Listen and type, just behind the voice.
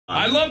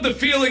I love the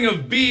feeling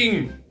of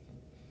being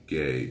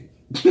gay.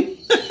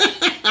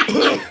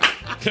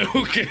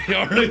 Okay,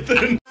 alright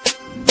then.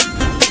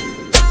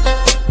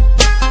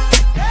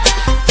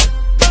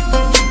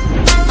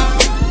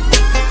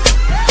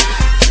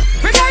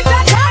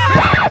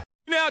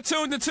 Now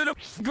tuned into the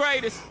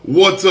greatest.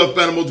 What's up,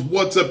 animals?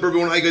 What's up,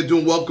 everyone? How you guys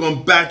doing?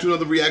 Welcome back to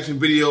another reaction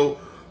video.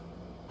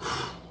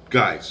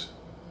 Guys,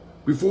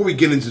 before we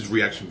get into this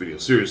reaction video,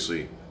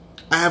 seriously,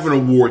 I have an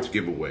award to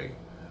give away.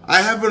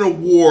 I have an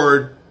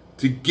award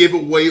to give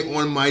away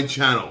on my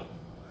channel.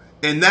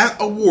 And that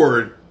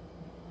award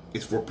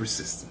is for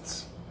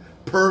persistence.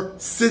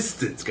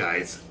 Persistence,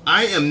 guys.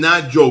 I am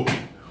not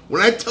joking.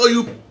 When I tell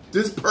you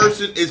this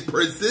person is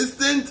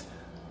persistent,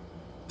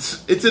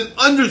 it's an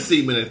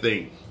understatement, I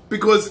think.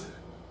 Because,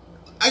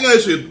 I gotta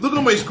show you, look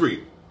on my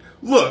screen.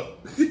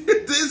 Look,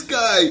 this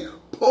guy,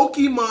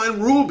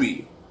 Pokemon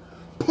Ruby.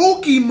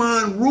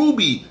 Pokemon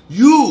Ruby,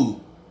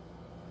 you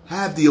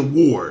have the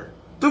award.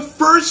 The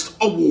first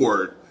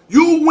award.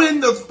 You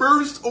win the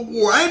first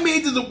award. I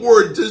made this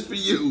award just for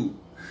you.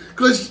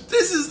 Because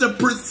this is the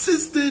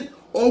persistent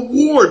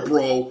award,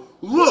 bro.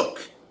 Look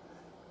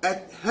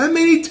at how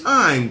many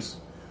times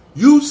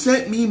you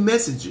sent me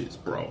messages,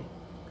 bro.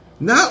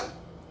 Not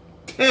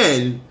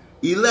 10,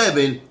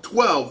 11,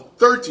 12,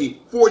 13,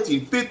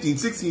 14, 15,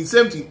 16,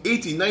 17,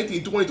 18,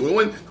 19, 20,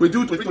 21,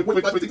 22, 23,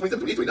 24, 25, 26, 27,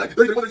 28, 29,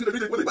 30, 31, 32,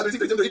 33, 34, 35, 36,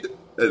 37, 38,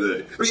 39,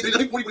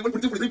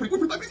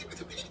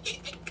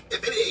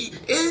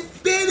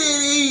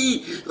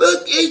 Infinity!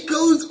 Look, it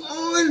goes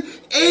on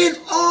and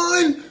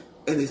on,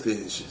 and it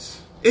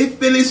finishes. It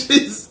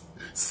finishes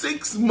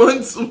 6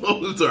 months.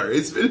 Oh, sorry,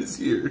 it's finished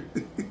here.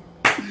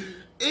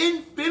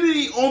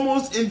 Infinity,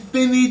 almost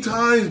infinity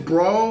times,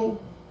 bro.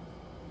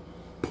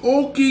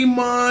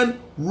 Pokemon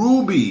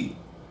Ruby,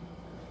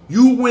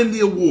 you win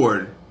the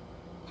award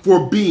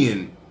for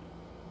being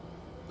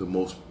the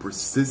most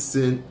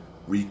persistent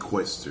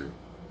requester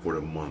for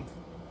the month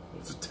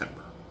of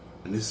September.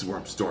 And this is where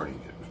I'm starting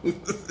it.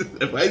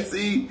 If I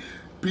see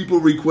people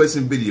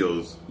requesting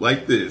videos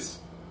like this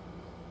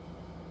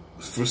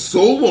for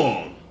so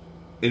long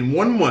in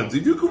 1 month,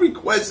 if you can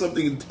request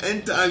something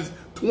 10 times,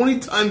 20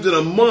 times in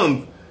a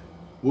month,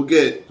 we'll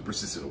get the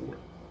persistent award.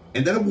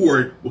 And that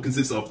award will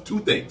consist of 2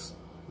 things.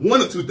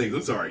 One of 2 things,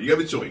 I'm sorry, you have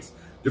a choice.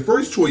 The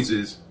first choice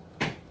is,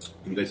 can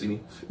you guys see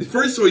me? The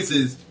first choice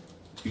is,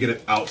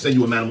 I'll send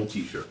you a Manamal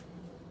t-shirt.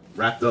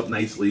 Wrapped up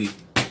nicely.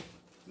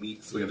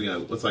 What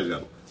size you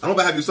got? I don't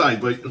know if I have your size,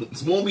 but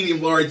small,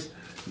 medium, large,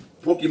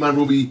 Pokemon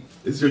Ruby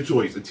is your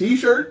choice. A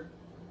t-shirt,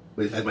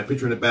 but it has my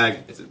picture in the bag.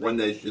 It says run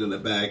that shit in the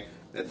bag.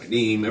 That's my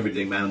name,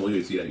 everything, Manamal,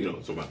 you see that, you know,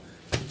 so about.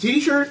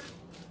 T-shirt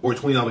or a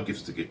 $20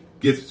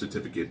 gift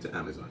certificate to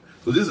Amazon.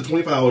 So this is a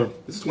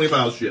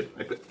 $25 ship.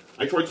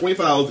 I charge $20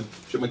 to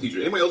ship my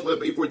t-shirt. Anybody else want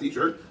to pay for a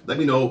t-shirt? Let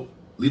me know.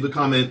 Leave a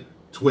comment.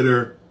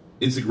 Twitter,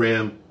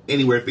 Instagram,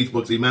 anywhere,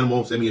 Facebook. Say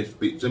Manamal, send me a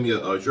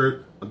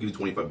shirt. I'll give you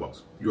 25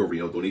 bucks. You already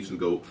know. Donations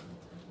go.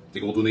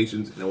 Take all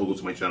donations, and then we'll go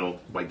to my channel,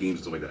 buy games and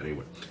stuff like that.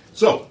 Anyway,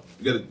 so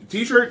you get a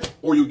t-shirt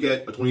or you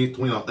get a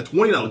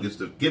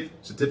 $20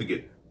 gift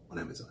certificate on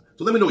Amazon.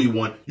 So let me know what you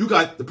want. You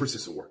got the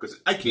persistent work because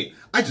I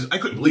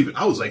couldn't believe it.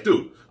 I was like,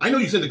 dude, I know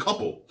you sent a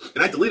couple,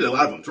 and I deleted a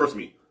lot of them. Trust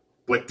me.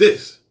 But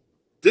this,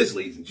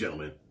 ladies and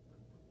gentlemen.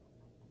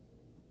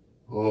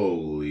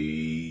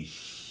 Holy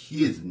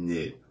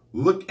shiznit.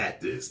 Look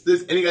at this.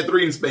 And he got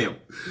 3 in spam.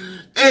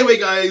 Anyway,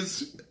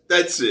 guys,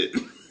 that's it.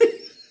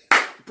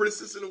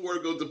 Persistent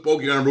award goes to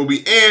Pokemon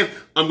Ruby, and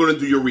I'm going to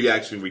do your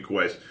reaction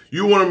request.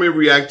 You want me to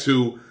react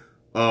to,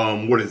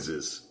 what is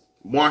this?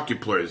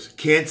 Markiplier.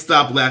 Can't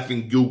Stop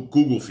Laughing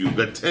Google Feud.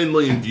 Got 10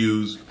 million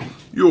views.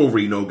 You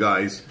already know,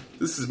 guys.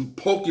 This is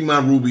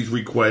Pokemon Ruby's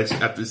request.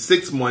 After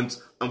 6 months,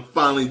 I'm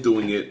finally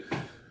doing it.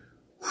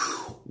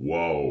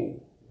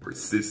 Whoa.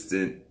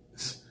 Persistent.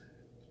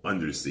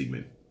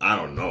 Understatement. I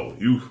don't know.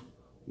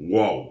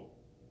 Whoa.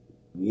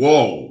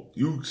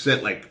 You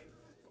sent like,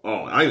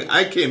 oh, I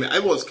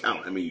lost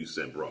count. I mean, you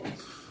sent, bro.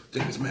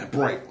 Damn, this man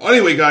bright.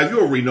 Anyway, guys,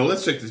 you already know.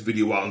 Let's check this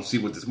video out and see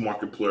what this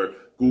Markiplier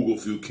Google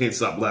Feud Can't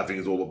Stop Laughing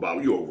is all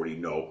about. You already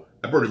know.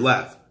 I better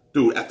laugh.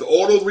 Dude, after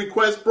all those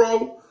requests,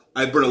 bro,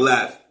 I better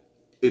laugh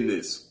in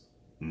this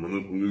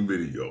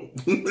video.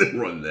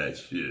 Run that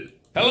shit.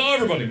 Hello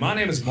everybody, my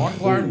name is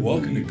Markiplier and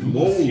welcome to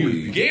Google Feud,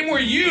 the game where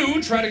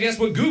you try to guess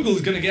what Google is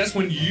going to guess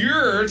when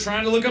you're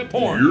trying to look up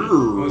porn.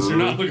 Unless you're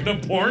not looking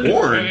up porn.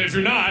 And if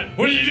you're not,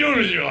 what are you doing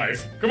with your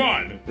life? Come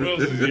on. What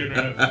else is the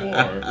internet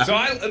for?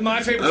 So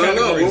my favorite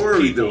category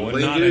is people and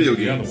not any of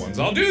the other ones.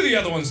 I'll do the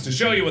other ones to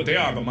show you what they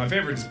are, but my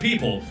favorite is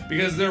people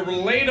because they're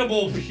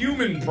relatable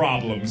human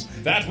problems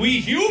that we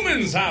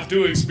humans have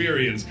to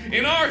experience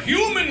in our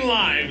human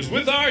lives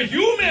with our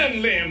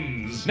human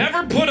limbs.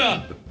 Never put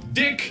a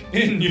dick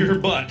in your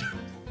butt.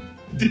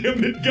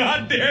 Damn it,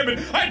 god damn it.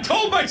 I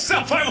told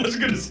myself I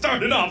wasn't gonna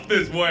start it off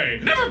this way.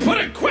 Never put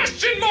a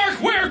question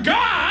mark where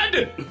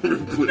God.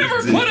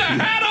 Never put a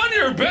hat on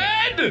your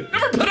bed.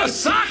 Never put a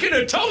sock in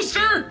a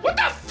toaster. What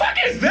the fuck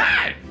is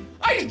that?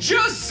 I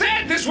just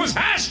said this was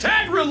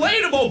hashtag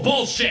relatable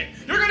bullshit.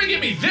 You're gonna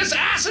give me this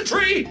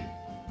assetry?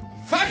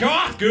 Fuck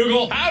off,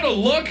 Google. How to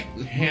look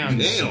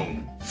handsome.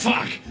 Damn.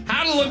 Fuck.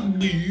 How to look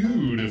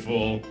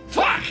beautiful.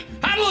 Fuck.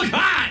 How to look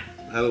hot.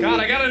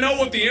 God, I gotta know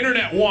what the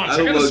internet wants.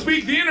 I gotta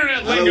speak the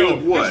internet lingo.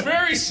 It's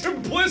very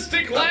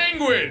simplistic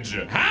language.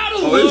 How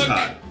to look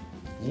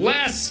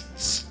less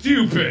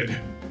stupid.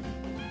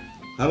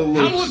 How to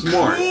look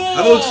smart. Cool.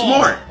 How to look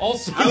smart.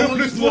 Also, how to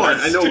look smart.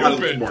 I know how to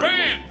look smart.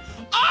 Bam.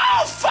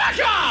 Oh, fuck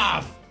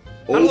off!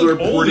 Older,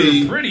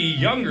 pretty,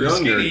 younger,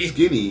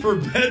 skinny. For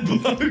bed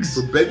bugs.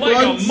 For bed like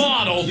bugs? A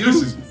model. Cute, this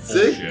is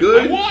sick, bullshit.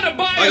 good. I want to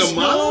buy like a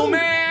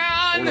snowman.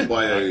 I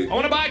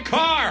want to buy a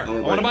car. I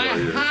want to buy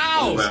a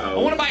house. I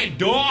want to buy a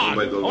dog.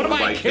 I want to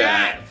buy a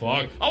cat.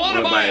 Fuck. I want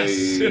to buy a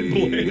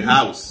sibling.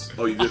 House.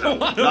 Oh, you did that.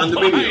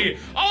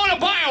 I want to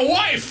buy a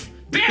wife.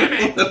 Damn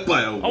it! I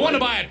want to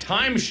buy a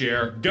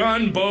timeshare,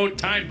 gun, boat,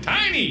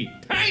 tiny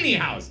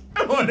house.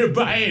 I want to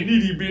buy an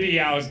itty bitty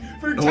house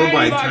for $10 to live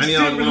in.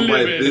 I want to buy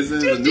a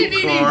business, a new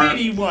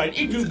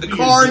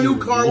car. A new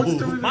car. What's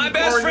the My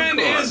best friend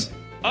is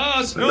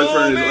a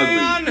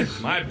snowman.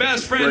 My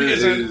best friend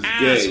is an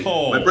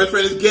asshole. My best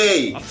friend is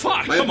gay.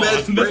 Fuck, come on.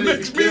 That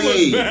makes me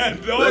look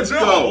bad. Let's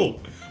go.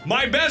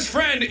 My best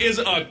friend is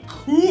a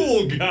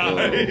cool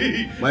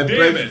guy. Oh, my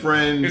best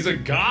friend is a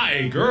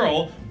guy,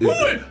 girl.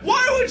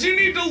 Why would you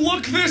need to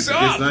look this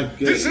up?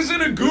 This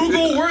isn't a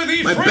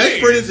Google-worthy phrase. My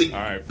best friend is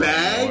a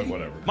bag.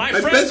 Whatever. My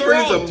best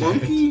friend is a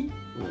monkey.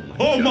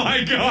 Oh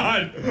my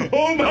god!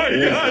 Oh my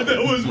god!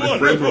 That was my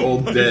friends are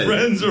all dead. My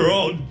friends are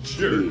all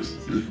jerks.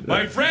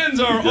 My friends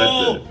are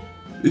all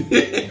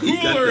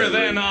cooler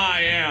than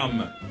I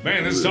am.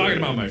 Man, this is talking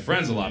about my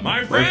friends a lot.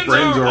 My friends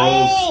are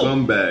all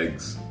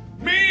scumbags.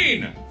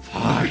 Mean.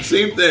 Fuck.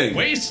 Same thing.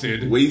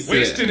 Wasted,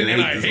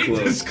 and I hate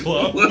this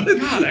club.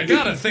 God, I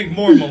gotta think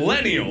more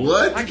millennial.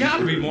 What? I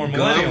gotta be more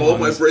millennial. All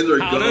my friends are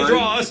How gone. to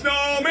draw a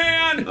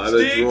snowman. How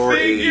to draw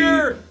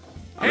figure.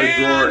 How to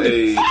draw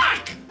a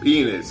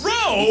penis.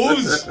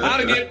 Rose. How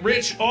to get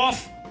rich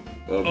off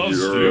of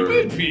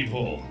stupid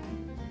people.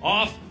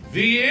 Off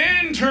the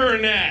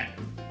internet.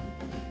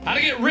 How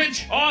to get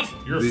rich off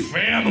your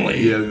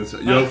family. Yeah,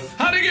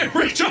 how to get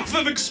rich off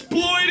of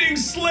exploiting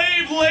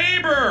slave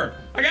labor.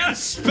 I gotta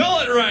spell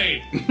it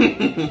right.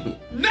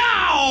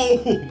 Now!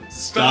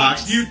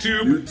 Stocks,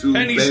 YouTube,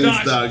 penny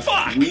stocks.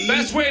 Fuck!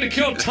 Best way to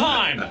kill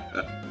time.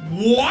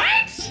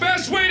 What?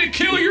 Best way to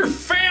kill your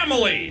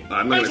family.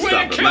 Best way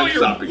to kill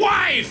your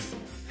wife.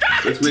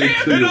 God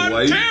damn it,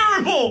 I'm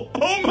terrible!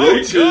 Oh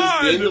my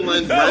god!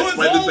 That was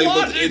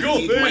illogical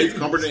thing!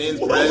 What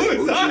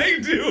was I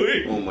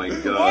doing? Oh my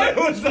god.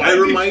 Why was I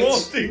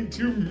defaulting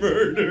to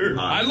murder?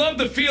 I love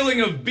the feeling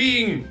of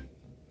being...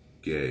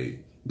 gay.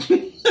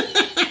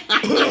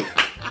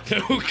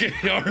 Okay,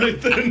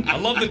 alright then. I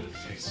love the...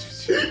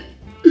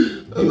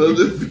 I love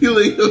the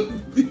feeling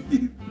of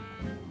being...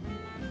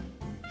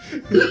 I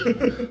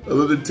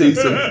love the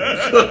taste of... I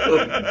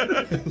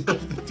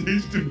love the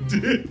taste of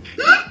dick.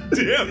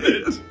 Damn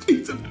it.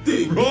 Taste of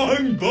dick.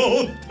 Wrong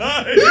both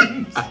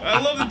times. I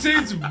love the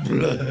taste of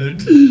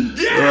blood.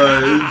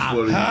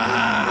 Yeah.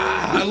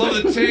 I love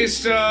the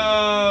taste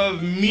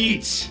of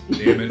meat.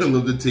 Damn it. I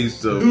love the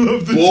taste of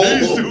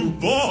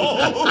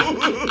balls.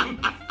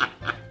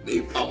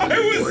 I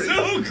was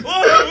so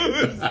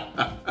close.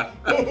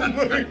 Oh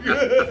my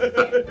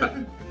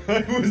god. I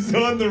was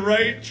on the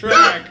right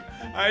track.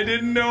 I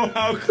didn't know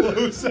how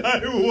close I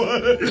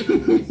was.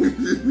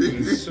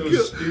 It's so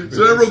stupid.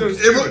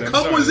 So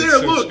cum was there.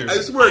 Look, I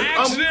swear.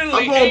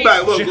 I'm going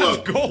back. Look.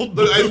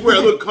 I swear.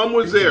 Look, cum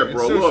was there,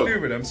 bro. It's so look.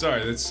 stupid. I'm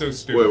sorry. That's so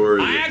stupid. Wait, where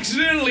is it? I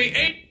accidentally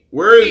ate.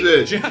 Where is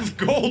it? Jeff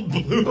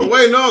Goldblum. Oh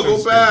wait, no, go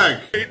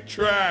back. Right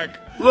track.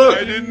 Look.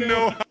 I didn't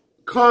know.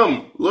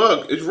 Cum.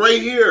 Look, it's right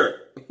here.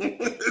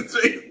 It's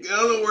right, I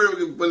don't know where we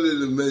can put it in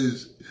the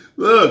mesh.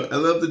 Look, I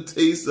love the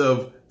taste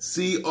of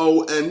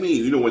COME.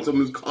 You know when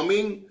someone's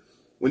coming.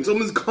 When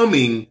someone's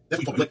coming,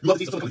 that's what you love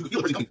the taste of someone coming.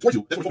 You feel the person coming towards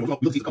you. That's what you love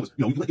the taste of comes.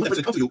 You know, you let the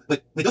person come to you,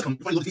 but when it does come,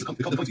 you find love the taste of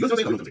come. It comes to you.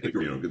 You know what I'm saying?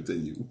 You know,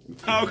 continue.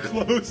 How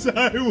close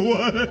I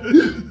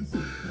was.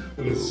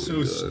 It's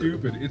so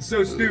stupid. It's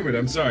so stupid.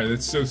 I'm sorry.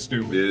 That's so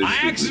stupid.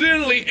 I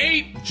accidentally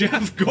ate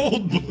Jeff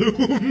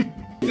Goldblum.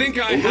 I think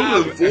I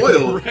have an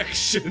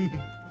erection.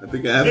 I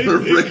think I have an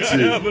erection.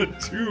 I have a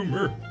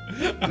tumor.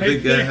 I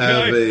think I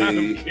have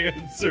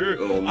cancer.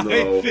 Oh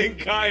no. I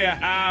think I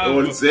have. Oh,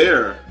 it's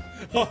there.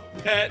 A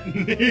pet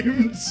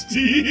named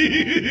Steve.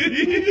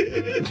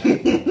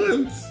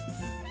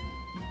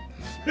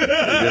 You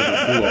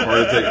have a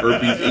heart attack,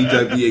 herpes,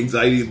 HIV,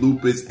 anxiety,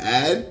 lupus,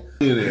 ad.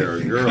 In there,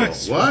 a girl.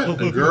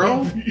 What? A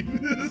girl?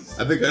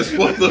 I think I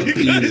swallowed a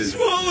penis. I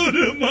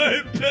swallowed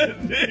my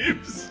pet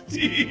named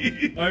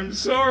Steve. I'm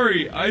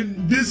sorry.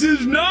 This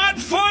is not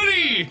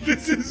funny.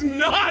 This is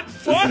not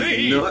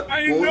funny.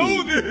 I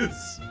know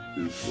this.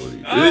 It's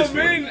funny. Oh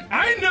man,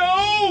 I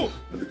know.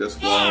 I think I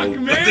swallowed. Fuck,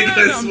 man, I think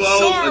I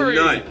swallowed a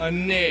nut. A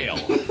nail.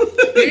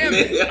 Damn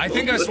it! I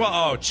think I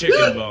swallowed. Oh,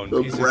 chicken bone.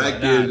 A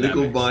bracket,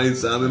 nickel vine,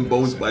 salmon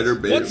bone, spider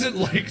bait. What's it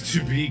like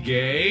to be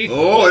gay?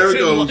 Oh, here it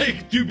goes. What's it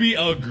like to be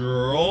a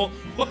girl?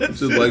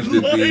 What's it like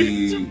to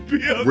be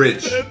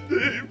rich?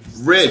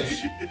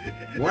 Rich.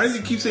 Why does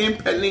he keep saying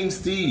pet name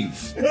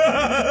Steve?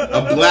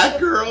 A black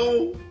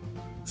girl?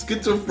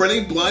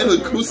 Schizophrenic, blind,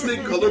 acoustic,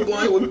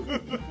 colorblind,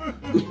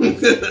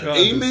 with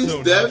aimants,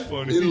 so deaf,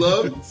 in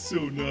love. It's so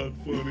not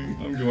funny.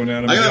 I'm going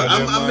out of my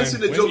I'm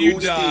missing the joke.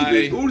 Who's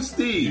Steve? Who's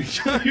Steve?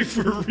 You die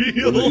for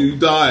real. When you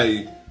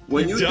die.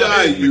 When you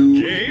die,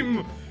 you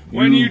game.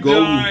 When you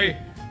die,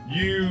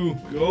 you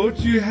go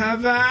to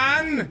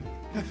heaven.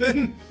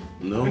 Heaven.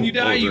 No. When you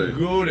die, you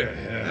go to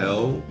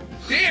hell.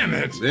 Damn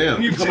it! Damn,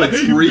 you become a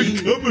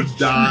tree,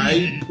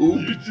 die,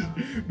 poop.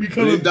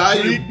 Become when you die,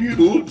 you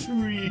poop.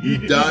 Tree. You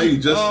die, you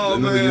just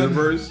another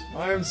universe.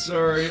 I'm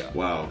sorry.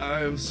 Wow.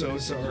 I am so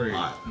sorry.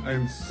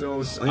 I'm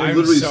so sorry. I'm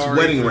literally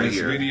sweating right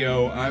here.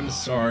 Video. I'm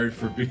sorry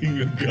for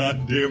being a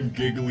goddamn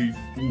giggly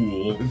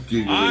fool.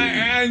 Giggly.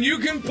 And you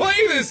can play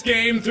this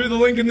game through the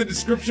link in the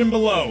description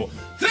below.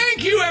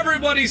 Thank you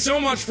everybody so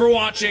much for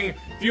watching.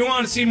 If you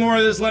want to see more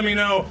of this, let me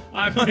know.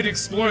 I might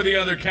explore the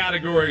other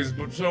categories,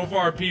 but so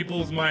far,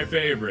 People's my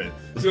favorite.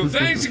 So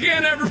thanks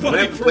again,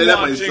 everybody, for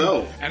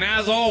watching. And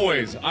as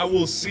always, I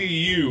will see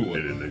you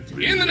in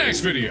the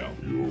next video.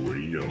 You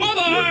already know.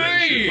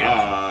 Bye-bye!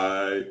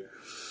 Bye.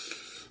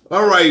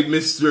 All right,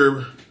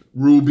 Mr.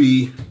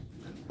 Ruby.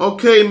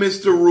 Okay,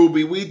 Mr.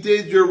 Ruby, we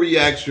did your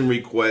reaction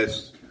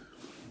request,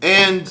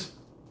 and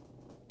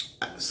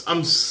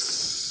I'm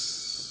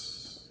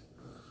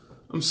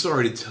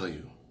sorry to tell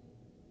you,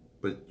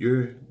 but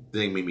your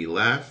thing made me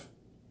laugh,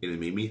 and it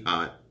made me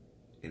hot,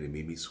 and it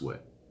made me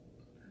sweat.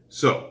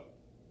 So,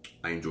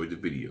 I enjoyed the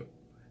video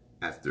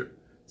after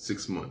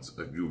 6 months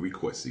of you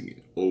requesting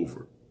it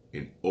over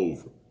and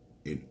over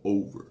and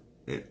over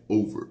and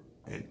over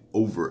and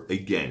over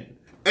again.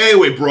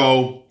 Anyway,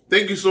 bro,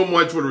 thank you so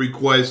much for the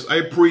request. I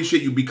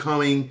appreciate you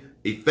becoming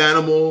a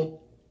FANAMAL.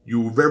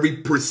 You were very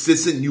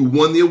persistent. You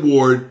won the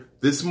award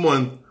this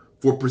month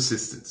for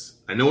persistence.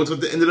 I know it's at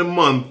the end of the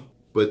month,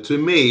 but to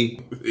me,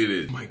 it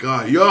is. My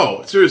God,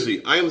 yo,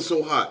 seriously, I am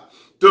so hot.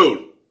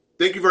 Dude,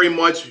 thank you very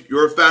much.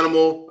 You're a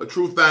FANAMAL, a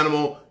true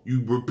FANAMAL.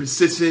 You were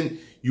persistent.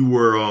 You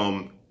were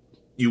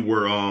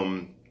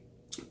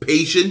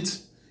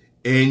patient,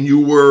 and you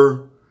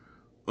were,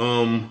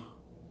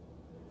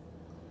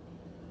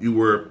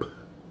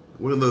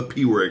 what other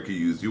P word I could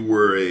use? You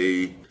were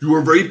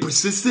very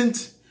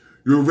persistent,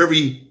 you were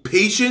very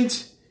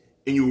patient,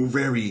 and you were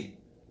very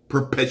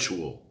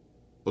perpetual.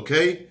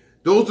 Okay?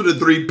 Those are the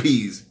 3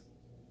 P's.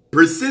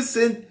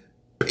 Persistent,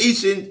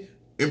 patient,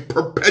 and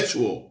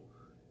perpetual.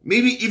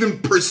 Maybe even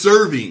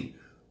preserving.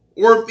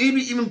 Or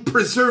maybe even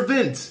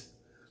preservant.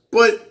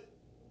 But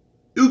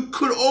you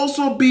could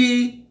also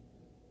be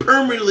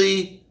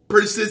permanently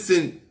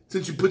persistent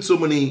since you put so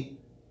many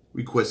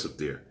requests up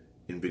there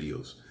in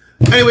videos.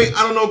 Anyway,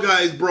 I don't know,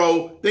 guys,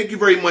 bro. Thank you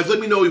very much. Let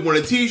me know if you want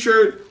a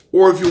t-shirt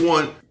or if you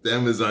want the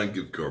Amazon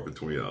gift card for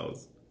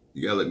 $20.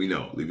 You gotta let me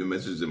know. Leave a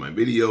message in my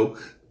video.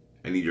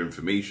 I need your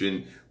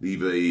information.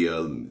 Leave a,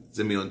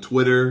 send me on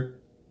Twitter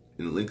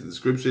in the link in the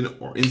description,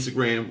 or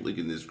Instagram, link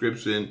in the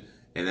description.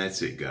 And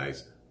that's it,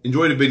 guys.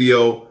 Enjoy the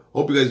video.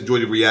 Hope you guys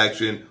enjoyed the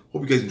reaction.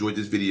 Hope you guys enjoyed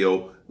this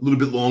video. A little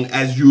bit long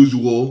as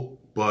usual,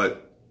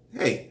 but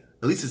hey,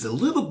 at least it's a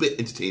little bit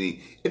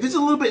entertaining. If it's a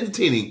little bit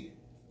entertaining,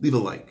 leave a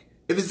like.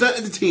 If it's not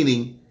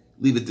entertaining,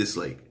 leave a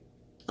dislike.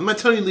 I'm not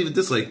telling you to leave a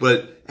dislike, but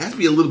it has to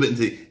be a little bit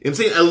entertaining. I'm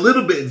saying a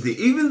little bit entertaining.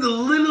 Even the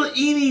little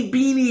eeny,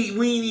 beeny,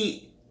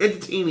 weeny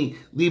entertaining,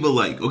 leave a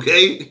like,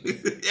 okay?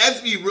 It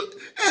has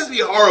to be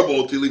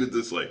horrible to leave a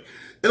dislike.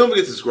 And don't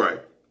forget to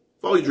subscribe.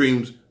 Follow your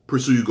dreams,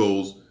 pursue your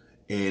goals,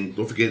 and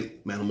don't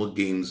forget Manamal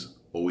Games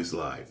always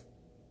live.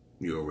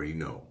 You already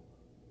know.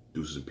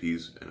 Deuces and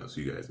peace, and I'll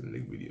see you guys in the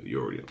next video. You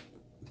already know.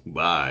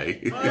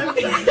 Bye.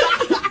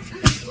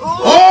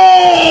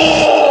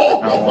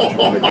 Oh!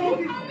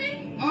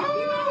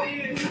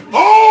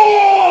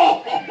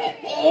 Oh!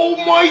 Oh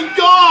my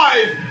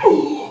God!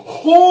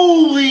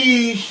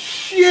 Holy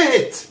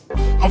shit!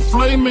 I'm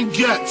flaming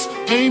gats,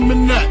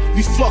 aiming at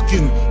these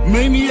fucking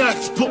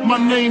maniacs. Put my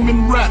name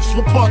in raps.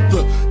 What part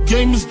the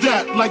game is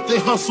that? Like they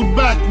hustle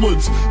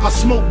backwards. I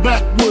smoke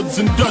backwoods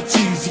and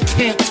Dutchies. You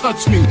can't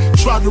touch me.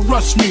 Try to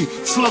rush me.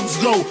 Slugs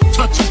go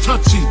touchy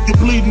touchy. You're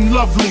bleeding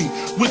lovely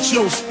with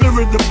your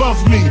spirit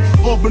above me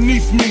or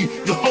beneath me.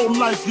 Your whole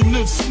life you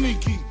live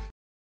sneaky.